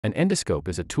An endoscope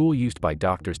is a tool used by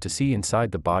doctors to see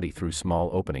inside the body through small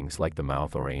openings like the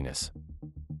mouth or anus.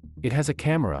 It has a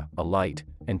camera, a light,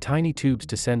 and tiny tubes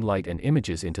to send light and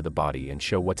images into the body and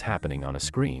show what's happening on a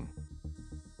screen.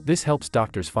 This helps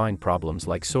doctors find problems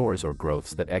like sores or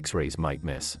growths that X-rays might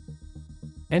miss.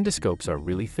 Endoscopes are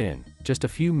really thin, just a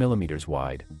few millimeters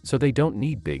wide, so they don't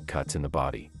need big cuts in the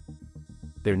body.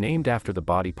 They're named after the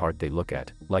body part they look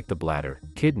at, like the bladder,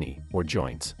 kidney, or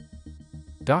joints.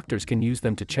 Doctors can use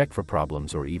them to check for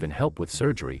problems or even help with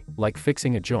surgery, like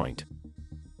fixing a joint,